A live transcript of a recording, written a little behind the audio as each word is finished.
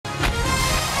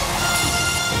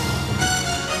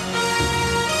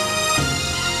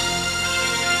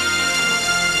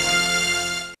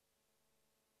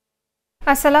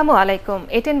আসসালামু আলাইকুম।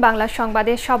 এটিএন বাংলা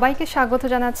সংবাদে সবাইকে স্বাগত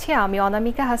জানাচ্ছি। আমি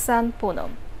অনামিকা হাসান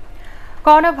পুনম।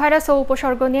 করোনা ভাইরাস ও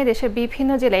উপসর্গ নিয়ে দেশের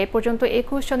বিভিন্ন জেলায় পর্যন্ত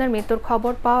 ২১ জনের মৃত্যুর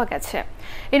খবর পাওয়া গেছে।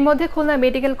 এর মধ্যে খুলনা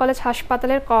মেডিকেল কলেজ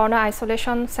হাসপাতালের করোনা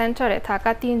আইসোলেশন সেন্টারে থাকা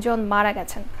 ৩ জন মারা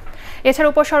গেছেন।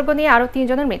 এছাড়া উপসর্গ নিয়ে আরও ৩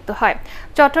 জনের মৃত্যু হয়।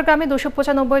 চট্টগ্রামে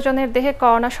 ২৯৫ জনের দেহে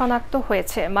করোনা শনাক্ত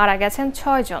হয়েছে, মারা গেছেন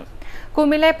 ৬ জন।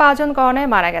 কুমিল্লায় ৫ জন করোনায়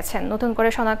মারা গেছেন, নতুন করে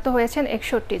শনাক্ত হয়েছেন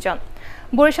 ৬১ জন।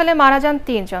 বরিশালে মারা যান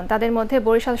 ৩ জন, তাদের মধ্যে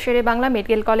বরিশাল শেরে বাংলা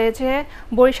মেডিকেল কলেজে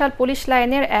বরিশাল পুলিশ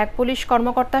লাইনের এক পুলিশ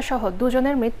কর্মকর্তা সহ ২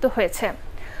 জনের মৃত্যু হয়েছে।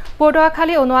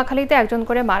 পটুয়াখালী ও নোয়াখালীতে ১ জন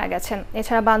করে মারা গেছেন।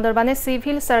 এছাড়া বান্দরবানে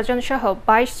সিভিল সার্জন সহ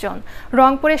 ২২ জন,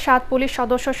 রংপুরে ৭ পুলিশ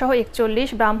সদস্য সহ ৪১,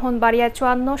 ব্রাহ্মণবাড়িয়ায়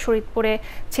 ৫৪, শরীদপুরে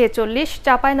 ৪৬,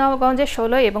 চাঁপাইনবাবগঞ্জে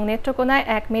 ১৬ এবং নেত্রকোনায়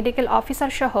 ১ মেডিকেল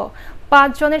অফিসার সহ ৫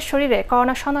 জনের শরীরে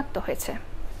করোনা শনাক্ত হয়েছে।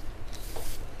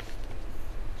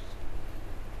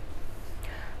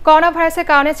 করোনা ভাইরাসের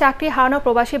কারণে চাকরি হারানো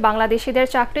প্রবাসী বাংলাদেশিদের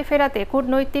চাকরি ফেরাতে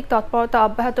কূটনৈতিক তৎপরতা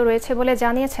অব্যাহত রয়েছে বলে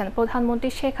জানিয়েছেন প্রধানমন্ত্রী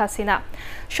শেখ হাসিনা।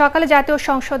 সকালে জাতীয়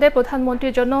সংসদে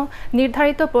প্রধানমন্ত্রীর জন্য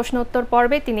নির্ধারিত প্রশ্নোত্তর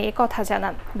পর্বে তিনি একথা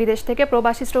জানান। বিদেশ থেকে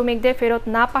প্রবাসী শ্রমিকদের ফেরত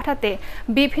না পাঠাতে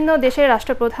বিভিন্ন দেশের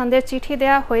রাষ্ট্রপ্রধানদের চিঠি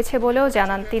দেওয়া হয়েছে বলেও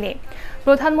জানান তিনি।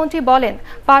 প্রধানমন্ত্রী বলেন,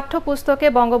 পাঠ্যপুস্তকে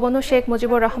বঙ্গবন্ধু শেখ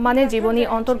মুজিবুর রহমানের জীবনী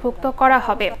অন্তর্ভুক্ত করা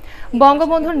হবে।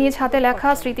 বঙ্গবন্ধুর নিজ হাতে লেখা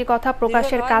স্মৃতিকথা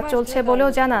প্রকাশের কাজ চলছে বলেও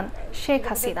জানান শেখ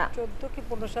হাসিনা।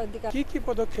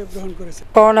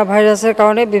 করোনা ভাইরাসের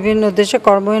কারণে বিভিন্ন দেশে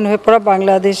কর্মহীন হয়ে পড়া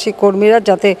বাংলাদেশি কর্মীরা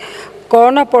যাতে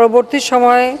করোনা পরবর্তী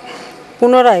সময়ে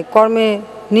পুনরায় কর্মে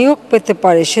নিয়োগ পেতে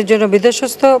পারে সেজন্য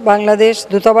বিদেশস্থ বাংলাদেশ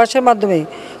দূতাবাসের মাধ্যমে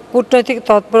কূটনৈতিক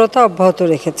তৎপরতা অব্যাহত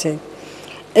রেখেছে।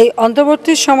 এই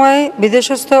অন্তর্বর্তী সময়ে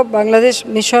বিদেশস্থ বাংলাদেশ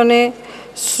মিশনে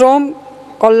শ্রম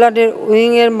কল্যাণের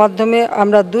উইংয়ের মাধ্যমে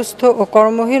আমরা দুস্থ ও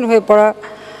কর্মহীন হয়ে পড়া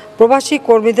প্রবাসী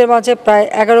কর্মীদের মাঝে প্রায়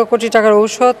 ১১ কোটি টাকার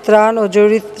ঔষধ, ত্রাণ ও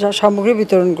জরুরি সামগ্রী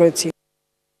বিতরণ করেছি।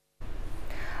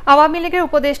 আওয়ামী লীগের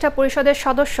উপদেষ্টা পরিষদের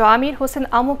সদস্য আমির হোসেন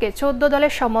আমুকে ১৪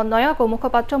 দলের সমন্বয়ক ও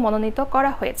মুখপাত্র মনোনীত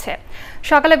করা হয়েছে।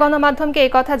 সকালে গণমাধ্যমকে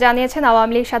এই কথা জানিয়েছেন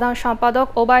আওয়ামী লীগ সাধারণ সম্পাদক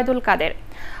ওবায়দুল কাদের।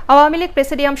 আওয়ামী লীগ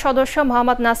প্রেসিডিয়াম সদস্য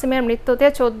মোহাম্মদ নাসিমের মৃত্যুতে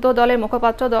 ১৪ দলের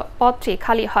মুখপাত্র পদটি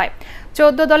খালি হয়।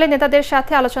 ১৪ দলের নেতাদের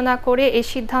সাথে আলোচনা করে এই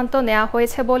সিদ্ধান্ত নেওয়া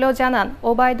হয়েছে বলেও জানান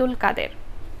ওবায়দুল কাদের।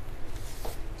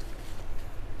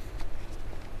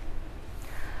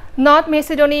 নর্থ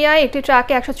মেসিডোনিয়ায় একটি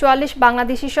ট্রাকে ১৪৪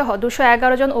 বাংলাদেশি সহ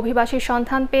 ২১১ জন অভিবাসীর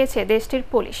সন্ধান পেয়েছে দেশটির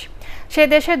পুলিশ। সে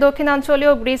দেশের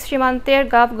দক্ষিণাঞ্চলীয় গ্রিস সীমান্তের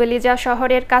গাভগলিজা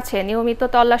শহরের কাছে নিয়মিত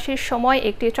তল্লাশির সময়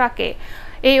একটি ট্রাকে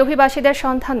এই অভিবাসীদের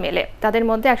সন্ধান মেলে। তাদের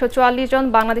মধ্যে ১৪৪ জন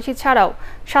বাংলাদেশি ছাড়াও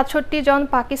 ৬৭ জন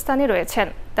পাকিস্তানি রয়েছেন।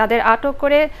 তাদের আটক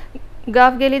করে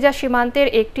গাভগলিজা সীমান্তের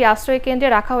একটি আশ্রয় কেন্দ্রে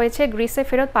রাখা হয়েছে গ্রিসে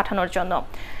ফেরত পাঠানোর জন্য।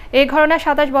 এই ঘটনায়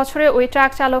 ২৭ বছরের ওই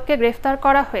ট্রাক চালককে গ্রেফতার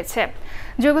করা হয়েছে।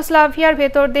 যুগোস্লাভিয়ার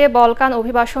ভেতর দিয়ে বলকান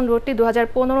অভিবাসন রুটটি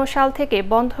 ২০১৫ সাল থেকে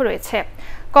বন্ধ রয়েছে।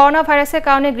 করোনা ভাইরাসের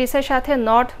কারণে গ্রিসের সাথে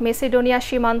নর্থ মেসিডোনিয়া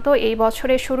সীমান্ত এই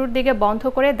বছরের শুরুর দিকে বন্ধ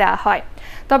করে দেওয়া হয়।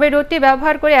 তবে রুটটি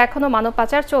ব্যবহার করে এখনও মানব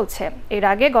পাচার চলছে। এর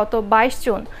আগে গত ২২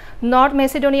 জুন নর্থ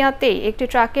মেসিডোনিয়াতেই একটি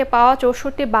ট্রাকে পাওয়া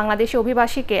 ৬৪ বাংলাদেশি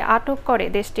অভিবাসীকে আটক করে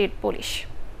দেশটির পুলিশ।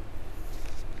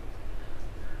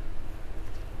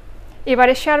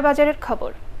 এবারে শেয়ার বাজারের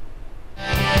খবর।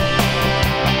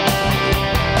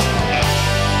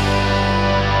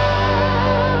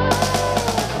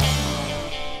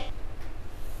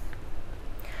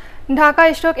 ঢাকা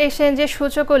স্টক এক্সচেঞ্জের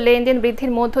সূচক ও লেনদেন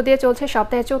বৃদ্ধির মধ্য দিয়ে চলছে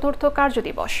সপ্তাহের চতুর্থ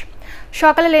কার্যদিবস।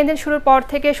 সকালে লেনদেন শুরুর পর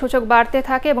থেকে সূচক বাড়তে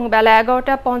থাকে এবং বেলা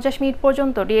 ১১টা ৫০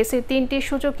 পর্যন্ত ডিএসসির ৩টি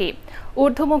সূচকই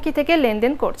ঊর্ধ্বমুখী থেকে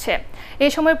লেনদেন করছে।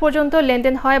 এই সময় পর্যন্ত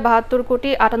লেনদেন হয় ৭২ কোটি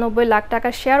 ৯৮ লাখ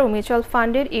টাকার শেয়ার ও মিউচুয়াল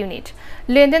ফান্ডের ইউনিট।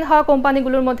 লেনদেন হওয়া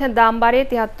কোম্পানিগুলোর মধ্যে দাম বাড়ে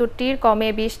 ৭৩টির, কমে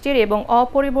 ২০টির এবং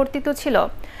অপরিবর্তিত ছিল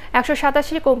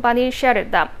 ১৮৭ কোম্পানির শেয়ারের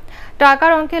দাম।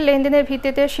 টাকার অঙ্কের লেনদেনের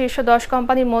ভিত্তিতে শীর্ষ ১০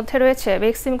 কোম্পানির মধ্যে রয়েছে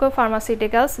Beximco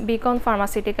pharmaceuticals, Beacon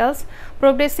pharmaceuticals,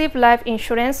 progressive life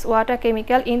insurance, water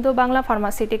chemical, Indo Bangla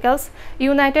pharmaceuticals,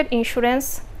 United insurance,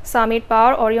 summit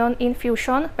পাওয়ার, অরিয়ন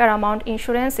ইনফিউশন, প্যারামাউন্ট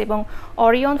ইন্স্যুরেন্স এবং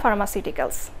অরিয়ন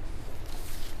ফার্মাসিউটিক্যালস।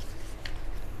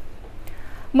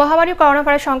 মহামারী করোনা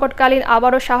ভাইরাস সংকটকালীন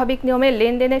আবারও স্বাভাবিক নিয়মে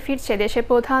লেনদেনে ফিরছে দেশের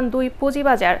প্রধান দুই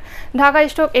পুঁজিবাজার ঢাকা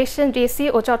স্টক এক্সচেঞ্জ ডিএসসি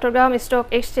ও চট্টগ্রাম স্টক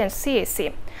এক্সচেঞ্জ সিএসসি।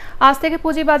 আজ থেকে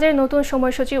পুঁজিবাজারের নতুন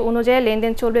সময়সূচি অনুযায়ী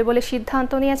লেনদেন চলবে বলে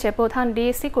সিদ্ধান্ত নিয়েছে প্রধান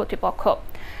ডিএসসি কর্তৃপক্ষ।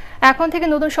 এখন থেকে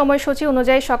নতুন সময়সূচি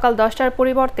অনুযায়ী সকাল ১০টার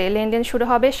পরিবর্তে লেনদেন শুরু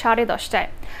হবে ১০:৩০টায়,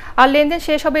 আর লেনদেন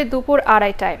শেষ হবে দুপুর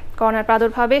 ২:৩০টায়। করোনার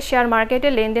প্রাদুর্ভাবে শেয়ার মার্কেটে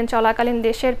লেনদেন চলাকালীন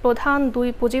দেশের প্রধান দুই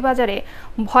পুঁজিবাজারে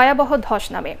ভয়াবহ ধস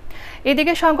নামে।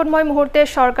 এদিকে সংকটময় মুহূর্তে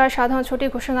সরকার সাধারণ ছুটি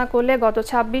ঘোষণা করলে গত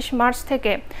 ২৬ মার্চ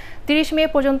থেকে ৩০ মে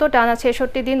পর্যন্ত টানা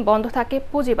 ৬৬ দিন বন্ধ থাকে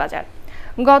পুঁজিবাজার।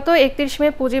 গত 31 মে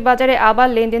পুঁজিবাজারে আবার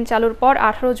লেনদেন চালুর পর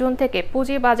 18 জুন থেকে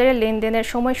পুঁজিবাজারে লেনদেনের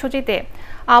সময়সূচিতে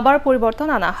আবার পরিবর্তন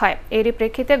আনা হয়। এরই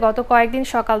প্রেক্ষিতে গত কয়েকদিন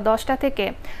সকাল 10টা থেকে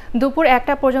দুপুর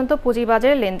 1টা পর্যন্ত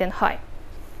পুঁজিবাজারে লেনদেন হয়।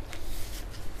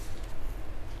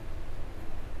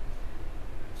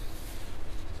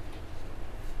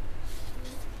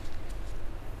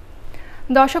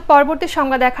 দর্শক, পরবর্তী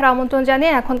সংবাদ দেখার আমন্ত্রণ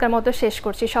জানিয়ে এখনকার মতো শেষ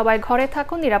করছি। সবাই ঘরে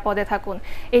থাকুন, নিরাপদে থাকুন।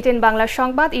 ATN বাংলা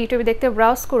সংবাদ ইউটিউবে দেখতে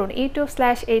ব্রাউজ করুন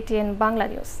youtube/ATN Bangla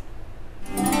News।